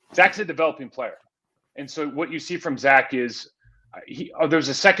a developing player, and so what you see from Zach is there was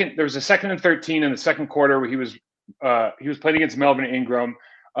a second and 13 in the second quarter where he was playing against Melvin Ingram.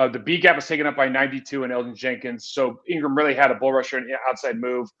 The B gap was taken up by 92 and Elton Jenkins, so Ingram really had a bull rusher and outside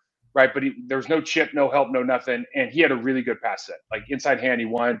move. Right, but there was no chip, no help, no nothing, and he had a really good pass set. Like inside hand, he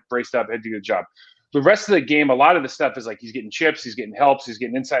won, braced up, had to do a good job. The rest of the game, a lot of the stuff is like he's getting chips, he's getting helps, he's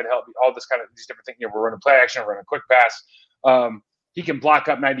getting inside help, all this kind of these different things. We're running play action, we're running quick pass. He can block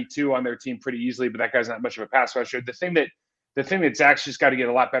up 92 on their team pretty easily, but that guy's not much of a pass rusher. The thing that Zach's just got to get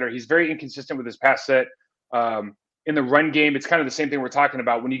a lot better. He's very inconsistent with his pass set. In the run game, it's kind of the same thing we're talking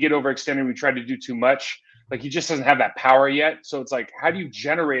about. When you get overextended, we try to do too much. Like he just doesn't have that power yet. So it's like, how do you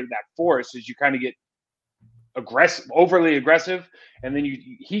generate that force as you kind of get overly aggressive? And then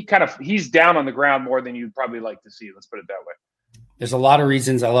he's down on the ground more than you'd probably like to see. Let's put it that way. There's a lot of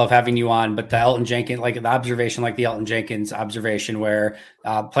reasons I love having you on, but the Elton Jenkins, like the observation, like the Elton Jenkins observation where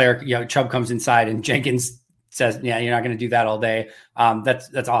player, Chubb comes inside and Jenkins says, yeah, you're not going to do that all day.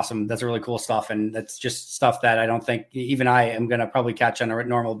 That's awesome. That's really cool stuff. And that's just stuff that I don't think even I am going to probably catch on a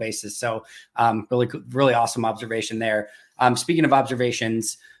normal basis. So really awesome observation there. Speaking of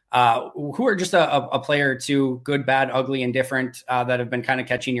observations, who are just a player or two, good, bad, ugly, and different, that have been kind of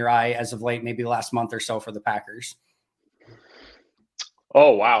catching your eye as of late, maybe the last month or so for the Packers?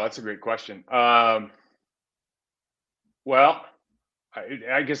 Oh, wow. That's a great question. Well,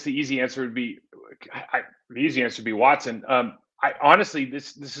 I guess the easy answer would be Watson. I honestly,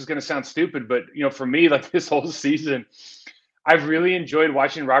 this is going to sound stupid, but for me, like this whole season, I've really enjoyed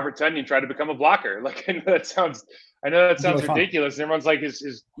watching Robert Tonyan try to become a blocker. Like I know that sounds really ridiculous. And everyone's like,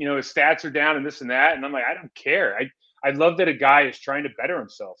 his stats are down and this and that, and I'm like, I don't care. I love that a guy is trying to better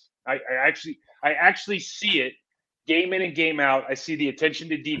himself. I actually see it game in and game out. I see the attention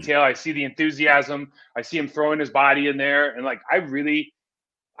to detail. I see the enthusiasm. I see him throwing his body in there, and like I really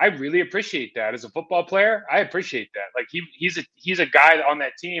appreciate that as a football player. I appreciate that. Like he's a guy on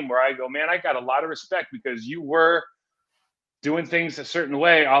that team where I go, man, I got a lot of respect because you were doing things a certain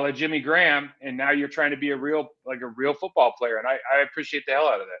way, a la Jimmy Graham, and now you're trying to be a real football player, and I appreciate the hell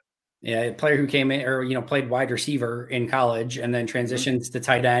out of that. Yeah, a player who came in or played wide receiver in college and then transitions to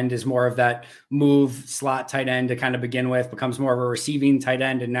tight end, is more of that move slot tight end to kind of begin with, becomes more of a receiving tight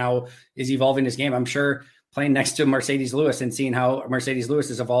end, and now is evolving his game. I'm sure playing next to Mercedes Lewis and seeing how Mercedes Lewis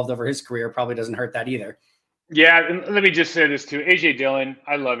has evolved over his career probably doesn't hurt that either. Yeah, and let me just say this too. AJ Dillon,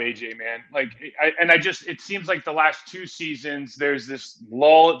 I love AJ, man. It seems like the last 2 seasons, there's this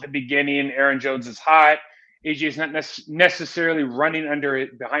lull at the beginning. Aaron Jones is hot. AJ's not necessarily running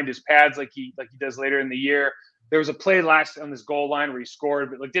behind his pads like he does later in the year. There was a play last on this goal line where he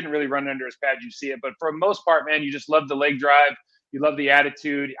scored, but didn't really run under his pads. You see it, but for the most part, man, you just love the leg drive. You love the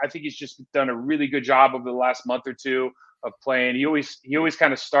attitude. I think he's just done a really good job over the last month or two of playing. He always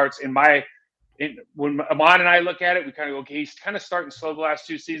kind of starts when Amon and I look at it, we kind of go, okay, he's kind of starting slow the last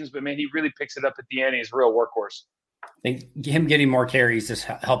 2 seasons, but man, he really picks it up at the end. He's a real workhorse. I think him getting more carries is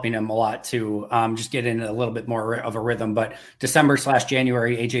helping him a lot too. Just get in a little bit more of a rhythm. But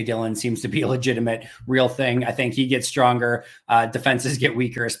December/January, AJ Dillon seems to be a legitimate, real thing. I think he gets stronger. Defenses get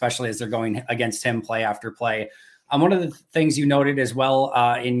weaker, especially as they're going against him play after play. One of the things you noted as well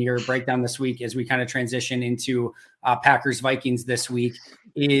in your breakdown this week, as we kind of transition into Packers Vikings this week,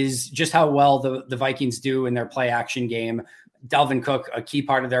 is just how well the Vikings do in their play action game. Dalvin Cook, a key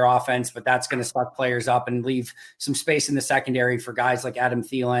part of their offense, but that's going to suck players up and leave some space in the secondary for guys like Adam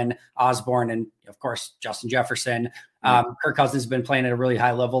Thielen, Osborne, and of course, Justin Jefferson. Kirk Cousins has been playing at a really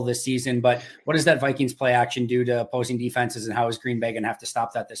high level this season, but what does that Vikings play action do to opposing defenses, and how is Green Bay going to have to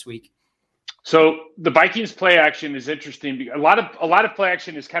stop that this week? So the Vikings play action is interesting. A lot of play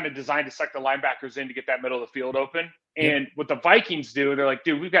action is kind of designed to suck the linebackers in to get that middle of the field open. And what the Vikings do, they're like,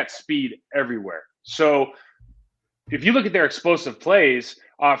 dude, we've got speed everywhere. So if you look at their explosive plays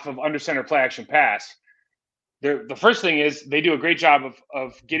off of under center play action pass, the first thing is they do a great job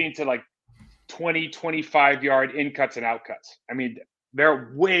of getting to like 20, 25 yard in cuts and out cuts. I mean,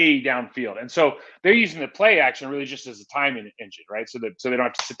 they're way downfield. And so they're using the play action really just as a timing engine, right? So they don't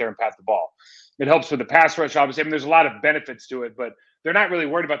have to sit there and pat the ball. It helps with the pass rush, obviously. I mean, there's a lot of benefits to it, but they're not really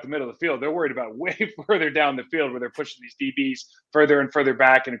worried about the middle of the field. They're worried about way further down the field where they're pushing these DBs further and further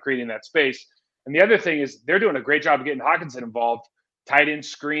back and creating that space. And the other thing is they're doing a great job of getting Hockenson involved, tight end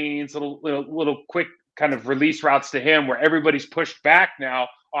screens, little quick kind of release routes to him where everybody's pushed back now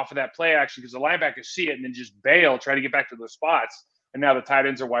off of that play action because the linebackers see it and then just bail, try to get back to those spots. And now the tight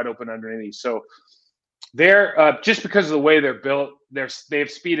ends are wide open underneath. So they're just because of the way they're built, they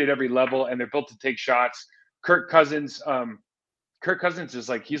have speed at every level and they're built to take shots. Kirk Cousins is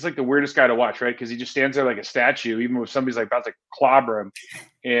like, he's like the weirdest guy to watch, right? Because he just stands there like a statue, even when somebody's like about to clobber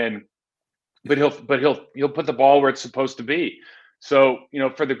him. But he'll put the ball where it's supposed to be. So,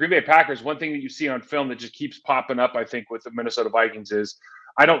 for the Green Bay Packers, one thing that you see on film that just keeps popping up, I think, with the Minnesota Vikings is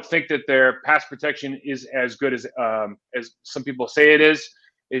I don't think that their pass protection is as good as some people say it is.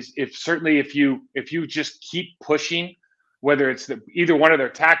 If you just keep pushing, whether it's either one of their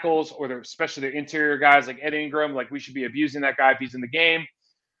tackles or especially their interior guys like Ed Ingram, like we should be abusing that guy if he's in the game.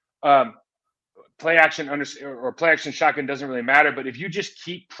 Play action or play action shotgun doesn't really matter, but if you just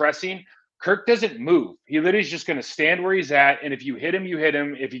keep pressing, Kirk doesn't move. He literally is just going to stand where he's at, and if you hit him, you hit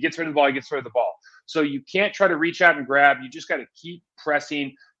him. If he gets rid of the ball, he gets rid of the ball. So you can't try to reach out and grab. You just got to keep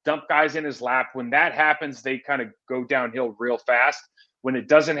pressing, dump guys in his lap. When that happens, they kind of go downhill real fast. When it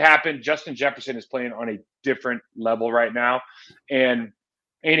doesn't happen, Justin Jefferson is playing on a different level right now. And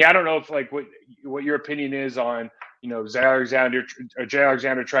Andy, I don't know if like what your opinion is on Jay Alexander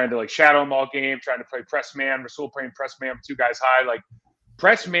trying to like shadow him all game, trying to play press man, Rasul playing press man with two guys high. Like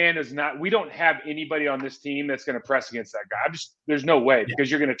press man is not. We don't have anybody on this team that's going to press against that guy. There's no way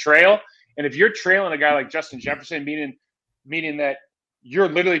because you're going to trail. And if you're trailing a guy like Justin Jefferson, meaning that you're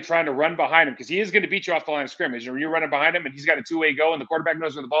literally trying to run behind him because he is going to beat you off the line of scrimmage. Or you're running behind him and he's got a two-way go and the quarterback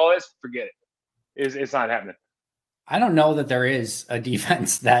knows where the ball is, forget it. It's not happening. I don't know that there is a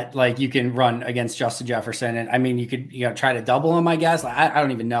defense that like you can run against Justin Jefferson. And I mean, you could try to double him, I guess. I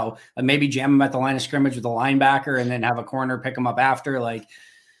don't even know. Maybe jam him at the line of scrimmage with a linebacker and then have a corner pick him up after. Like,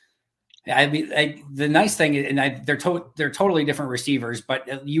 I mean, the nice thing, and they're totally different receivers,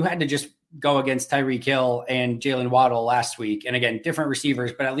 but you had to just go against Tyreek Hill and Jalen Waddle last week. And again, different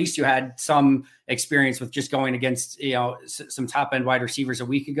receivers, but at least you had some experience with just going against, some top end wide receivers a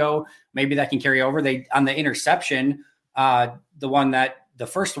week ago. Maybe that can carry over. They, on the interception, the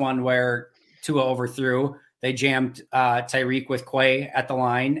first one where Tua overthrew, they jammed Tyreek with Quay at the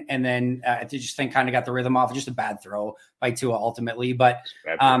line. And then I just think kind of got the rhythm off. Just a bad throw by Tua ultimately, but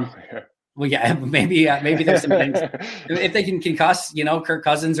well, yeah, maybe there's some things. If they can concuss, Kirk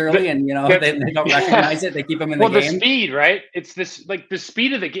Cousins early, and they don't recognize it, they keep him in the game. Well, the speed, right? It's this like the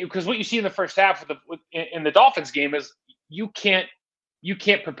speed of the game, because what you see in the first half in the Dolphins game is you can't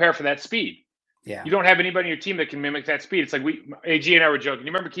prepare for that speed. Yeah, you don't have anybody on your team that can mimic that speed. It's like AG and I were joking.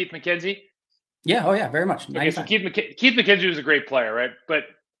 You remember Keith McKenzie? Yeah, oh yeah, very much. Okay, so Keith McKenzie was a great player, right? But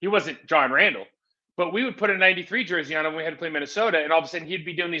he wasn't John Randall. But we would put a 93 jersey on him when we had to play Minnesota, and all of a sudden he'd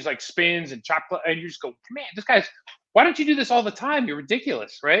be doing these like spins and chocolate, and you just go, man, this guy's, why don't you do this all the time? You're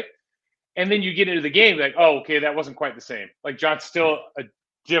ridiculous, right? And then you get into the game, like, oh, okay, that wasn't quite the same. Like John's still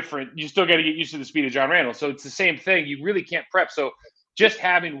you still got to get used to the speed of John Randall. So it's the same thing. You really can't prep. So just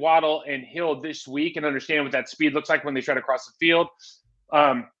having Waddle and Hill this week and understanding what that speed looks like when they try to cross the field,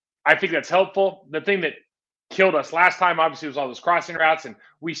 I think that's helpful. The thing that killed us last time, obviously, was all those crossing routes, and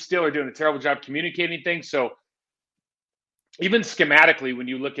we still are doing a terrible job communicating things. So even schematically, when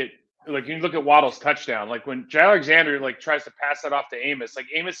you look at Waddle's touchdown, like when Jay Alexander like tries to pass that off to Amos, like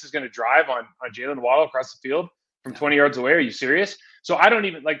Amos is going to drive on Jalen Waddle across the field. from 20 yards away. Are you serious? So I don't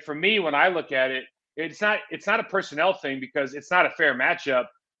even for me, when I look at it, it's not a personnel thing, because it's not a fair matchup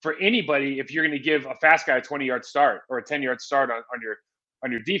for anybody if you're going to give a fast guy a 20-yard start or a 10-yard start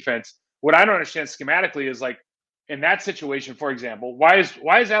on your defense. What I don't understand schematically is, in that situation, for example, why is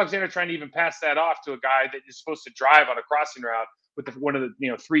Alexander trying to even pass that off to a guy that is supposed to drive on a crossing route with one of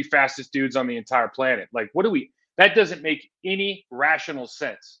the 3 fastest dudes on the entire planet? That doesn't make any rational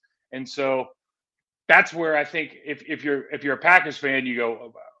sense. And so that's where I think if you're a Packers fan, you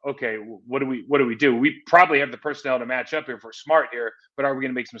go, okay, what do we do? We probably have the personnel to match up if we're smart here, but are we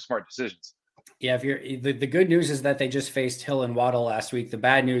going to make some smart decisions? Yeah, the good news is that they just faced Hill and Waddle last week. The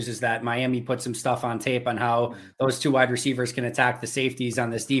bad news is that Miami put some stuff on tape on how those 2 wide receivers can attack the safeties on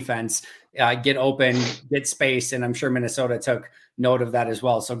this defense, get open, get space, and I'm sure Minnesota took note of that as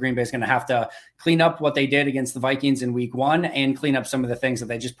well. So Green Bay is going to have to clean up what they did against the Vikings in week 1 and clean up some of the things that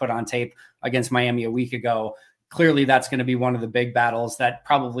they just put on tape against Miami a week ago. Clearly, that's going to be one of the big battles that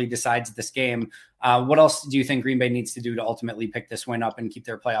probably decides this game. What else do you think Green Bay needs to do to ultimately pick this win up and keep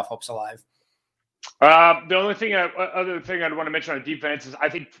their playoff hopes alive? The other thing I'd want to mention on defense is, I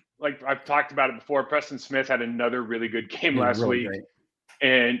think, I've talked about it before, Preston Smith had another really good game last week. Great.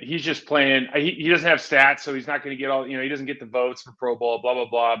 And he's just playing. He doesn't have stats, so he's not going to get all, he doesn't get the votes for Pro Bowl, blah, blah,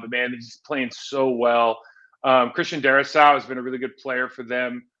 blah. But, man, he's playing so well. Christian Darrisaw has been a really good player for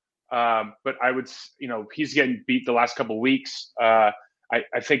them. But I would, he's getting beat the last couple of weeks.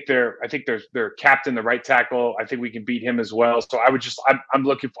 I think their captain, the right tackle, I think we can beat him as well. So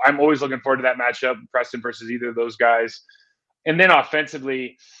I'm always looking forward to that matchup, Preston versus either of those guys. And then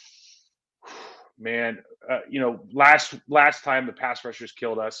offensively, man, last time the pass rushers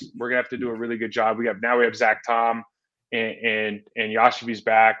killed us. We're gonna have to do a really good job. We have Zach Tom and Yashavi's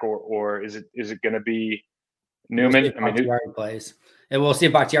back, or is it gonna be Newman? Bakhtiari plays. And we'll see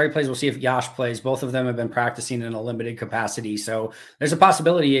if Bakhtiari plays. We'll see if Yash plays. Both of them have been practicing in a limited capacity. So there's a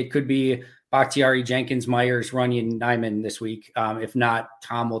possibility it could be Bakhtiari, Jenkins, Myers, Runyon, Nyman this week. If not,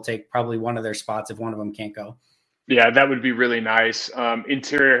 Tom will take probably one of their spots if one of them can't go. Yeah, that would be really nice.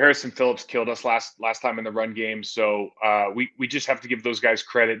 Interior, Harrison Phillips killed us last time in the run game. So we just have to give those guys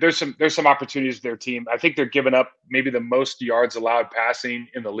credit. There's some opportunities to their team. I think they're giving up maybe the most yards allowed passing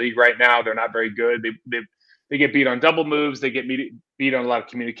in the league right now. They're not very good. They get beat on double moves. They get beat on a lot of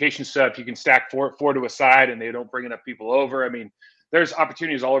communication stuff. You can stack four to a side, and they don't bring enough people over. I mean, there's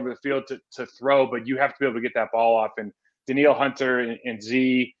opportunities all over the field to throw, but you have to be able to get that ball off. And Danielle Hunter and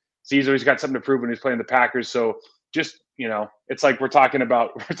Z's always got something to prove when he's playing the Packers. So just, it's like we're talking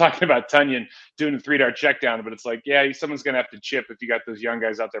about Tunyon doing a 3-yard check down, but it's like, yeah, someone's going to have to chip if you got those young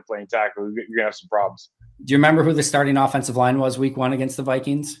guys out there playing tackle. You're going to have some problems. Do you remember who the starting offensive line was week 1 against the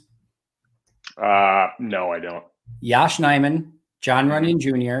Vikings? No, I don't. Yosh Nijman, John Runyon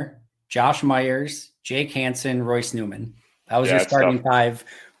Jr., Josh Myers, Jake Hansen, Royce Newman. That was your starting 5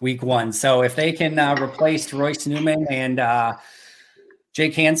 week 1. So if they can replace Royce Newman and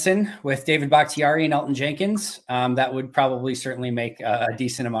Jake Hansen with David Bakhtiari and Elton Jenkins, that would probably certainly make a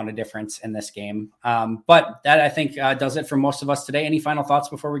decent amount of difference in this game. But that, I think, does it for most of us today. Any final thoughts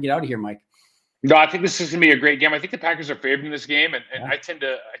before we get out of here, Mike? No, I think this is going to be a great game. I think the Packers are favored in this game, and I tend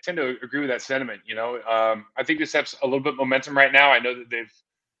to agree with that sentiment. I think this has a little bit of momentum right now. I know that they've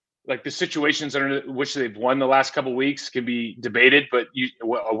the situations under which they've won the last couple of weeks can be debated, but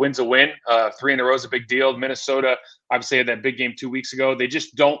a win's a win. 3 in a row is a big deal. Minnesota obviously had that big game 2 weeks ago. They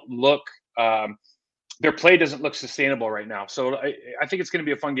just don't look their play doesn't look sustainable right now. So I think it's going to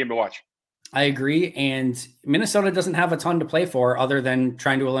be a fun game to watch. I agree. And Minnesota doesn't have a ton to play for other than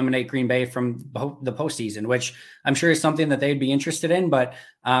trying to eliminate Green Bay from the postseason, which I'm sure is something that they'd be interested in, but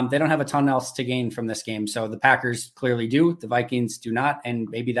they don't have a ton else to gain from this game. So the Packers clearly do. The Vikings do not. And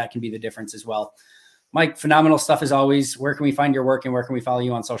maybe that can be the difference as well. Mike, phenomenal stuff as always. Where can we find your work and where can we follow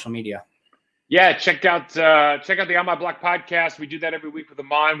you on social media? Yeah, check out the On My Block podcast. We do that every week with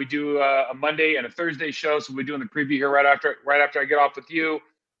Amon. We do a Monday and a Thursday show. So we're doing the preview here right after I get off with you.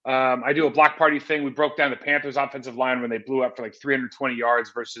 I do a block party thing. We broke down the Panthers offensive line when they blew up for 320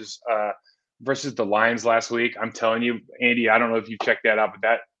 yards versus the Lions last week. I'm telling you, Andy, I don't know if you checked that out,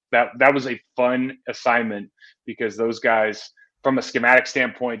 but that was a fun assignment because those guys, from a schematic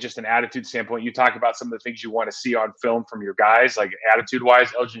standpoint, just an attitude standpoint, you talk about some of the things you want to see on film from your guys, like attitude-wise.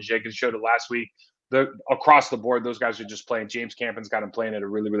 Elgin Jenkins showed it last week. Across the board, those guys are just playing. James Campen's got him playing at a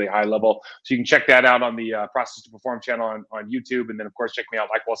really, really high level. So you can check that out on the Process to Perform channel on YouTube. And then, of course, check me out,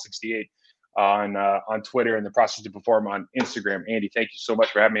 LikeWall68 on Twitter and the Process to Perform on Instagram. Andy, thank you so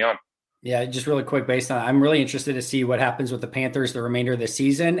much for having me on. Yeah, just really quick based on, I'm really interested to see what happens with the Panthers the remainder of the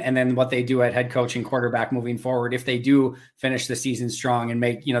season, and then what they do at head coach and quarterback moving forward. If they do finish the season strong and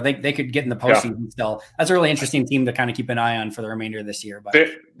make, they could get in the postseason still. That's a really interesting team to kind of keep an eye on for the remainder of this year. But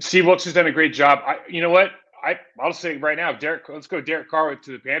Steve Wilkes has done a great job. You know what? I'll say right now, let's go Derek Carr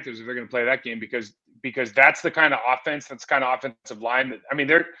to the Panthers if they're going to play that game, because that's the kind of offense, that's kind of offensive line that, I mean,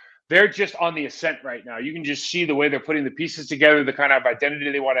 they're just on the ascent right now. You can just see the way they're putting the pieces together, the kind of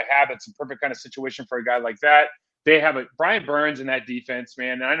identity they want to have. It's a perfect kind of situation for a guy like that. They have Brian Burns in that defense,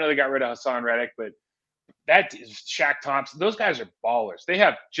 man. And I know they got rid of Hassan Reddick, but that is Shaq Thompson. Those guys are ballers. They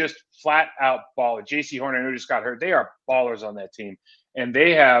have just flat out ballers. JC Horn, I know just got hurt. They are ballers on that team. And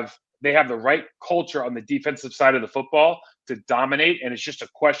they have the right culture on the defensive side of the football to dominate. And it's just a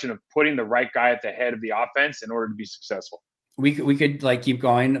question of putting the right guy at the head of the offense in order to be successful. We could like keep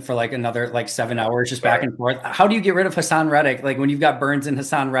going for like another 7 hours just back and forth. How do you get rid of Hassan Reddick? Like when you've got Burns and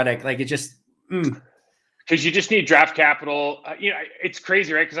Hassan Reddick, like it just because you just need draft capital. It's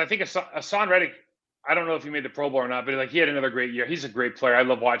crazy, right? Because I think Hassan Reddick, I don't know if he made the Pro Bowl or not, but he had another great year. He's a great player. I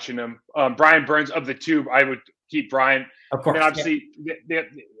love watching him. Brian Burns, of the two, I would keep Brian. Of course, and obviously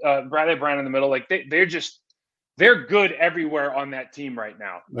Bradley Brown in the middle. Like they're good everywhere on that team right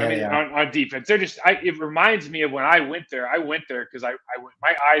now. On defense, it reminds me of when I went there. I went there because I went,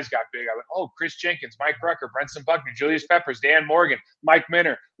 my eyes got big. I went, oh, Chris Jenkins, Mike Rucker, Brenson Buckner, Julius Peppers, Dan Morgan, Mike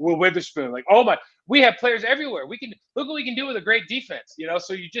Minner, Will Witherspoon. Like, oh my, we have players everywhere. We can look what we can do with a great defense.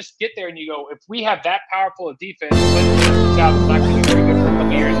 So you just get there and you go, if we have that powerful a defense, South is not going to be very good for a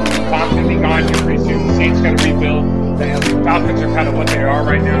couple years. Tom's going to be gone here pretty soon. The Saints got to rebuild. The Falcons are kind of what they are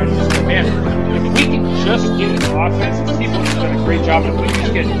right now. And just, man, if we can just get an offense, and Steve Wilkes has done a great job. If we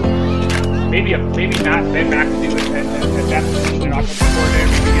just get maybe not Ben McAdoo at that position, an offensive coordinator,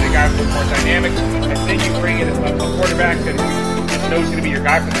 maybe get a guy with more dynamic, and then you bring in a quarterback that knows going to be your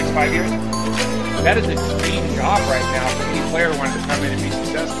guy for the next 5 years. That is a dream job right now for any player who wanted to come in and be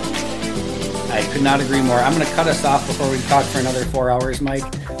successful. I could not agree more. I'm going to cut us off before we talk for another 4 hours, Mike.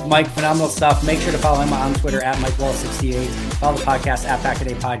 Mike, phenomenal stuff. Make sure to follow him on Twitter at MikeWallace68. Follow the podcast at Pack a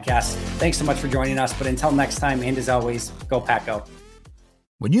Day Podcast. Thanks so much for joining us. But until next time, and as always, go Pack Go.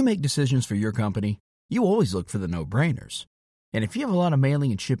 When you make decisions for your company, you always look for the no-brainers. And if you have a lot of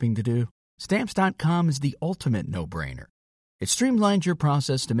mailing and shipping to do, Stamps.com is the ultimate no-brainer. It streamlines your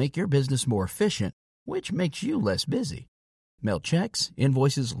process to make your business more efficient, which makes you less busy. Mail checks,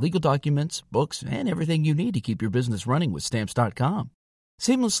 invoices, legal documents, books, and everything you need to keep your business running with Stamps.com.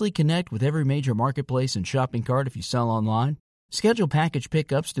 Seamlessly connect with every major marketplace and shopping cart if you sell online. Schedule package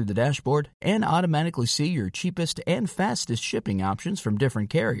pickups through the dashboard and automatically see your cheapest and fastest shipping options from different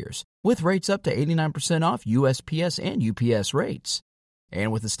carriers, with rates up to 89% off USPS and UPS rates.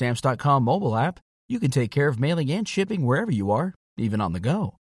 And with the Stamps.com mobile app, you can take care of mailing and shipping wherever you are, even on the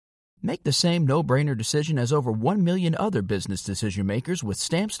go. Make the same no-brainer decision as over 1 million other business decision makers with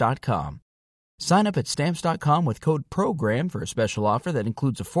Stamps.com. Sign up at Stamps.com with code PROGRAM for a special offer that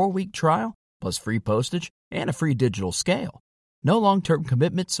includes a 4-week trial, plus free postage and a free digital scale. No long-term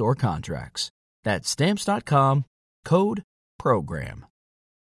commitments or contracts. That's Stamps.com, code PROGRAM.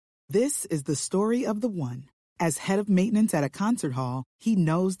 This is the story of the one. As head of maintenance at a concert hall, he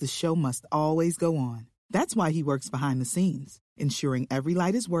knows the show must always go on. That's why he works behind the scenes, ensuring every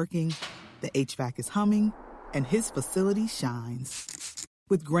light is working, the HVAC is humming, and his facility shines.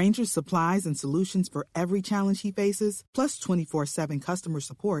 With Grainger's supplies and solutions for every challenge he faces, plus 24/7 customer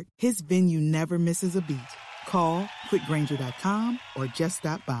support, his venue never misses a beat. Call quickgrainger.com or just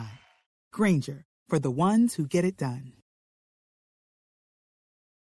stop by. Grainger, for the ones who get it done.